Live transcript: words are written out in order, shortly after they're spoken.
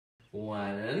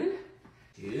1,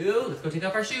 2. Let's go take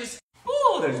off our shoes.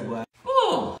 Oh, there's one.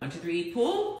 Oh, 1, 2, 3,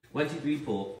 pull. 1, 2, 3,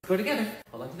 pull. Go together.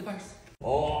 Hold on to the bars.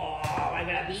 Oh, I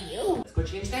gotta beat you. Let's go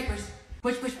change diapers.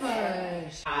 Push, push,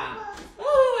 push.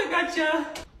 Oh, I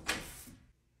gotcha.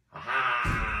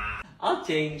 Aha. I'll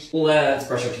change. Let's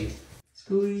brush our teeth.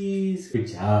 Squeeze. Good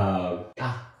job.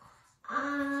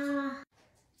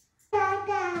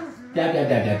 Dab, dab,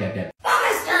 dab, dab, dab, dab.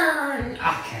 Almost done.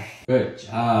 Okay. Good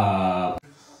job.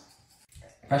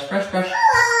 Brush, brush, brush.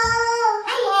 Hello.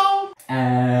 Hello.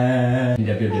 And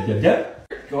dab, dab, dab, dab, dab.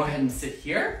 Go ahead and sit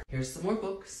here. Here's some more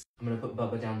books. I'm gonna put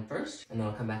Bubba down first, and then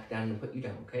I'll come back down and put you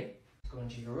down, okay? Let's go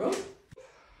into your room.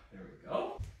 There we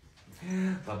go.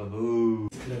 Bubba boo.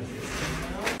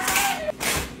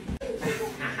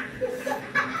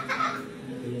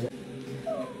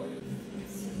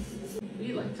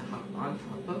 We like to hop on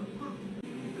top of Pop.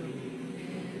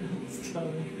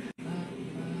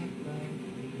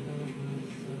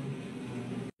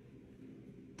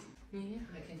 Yeah,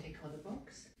 I can take all the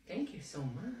books. Thank you so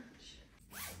much.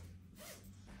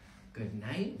 Good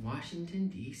night, Washington,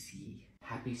 D.C.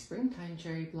 Happy springtime,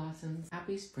 cherry blossoms.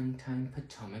 Happy springtime,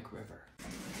 Potomac River.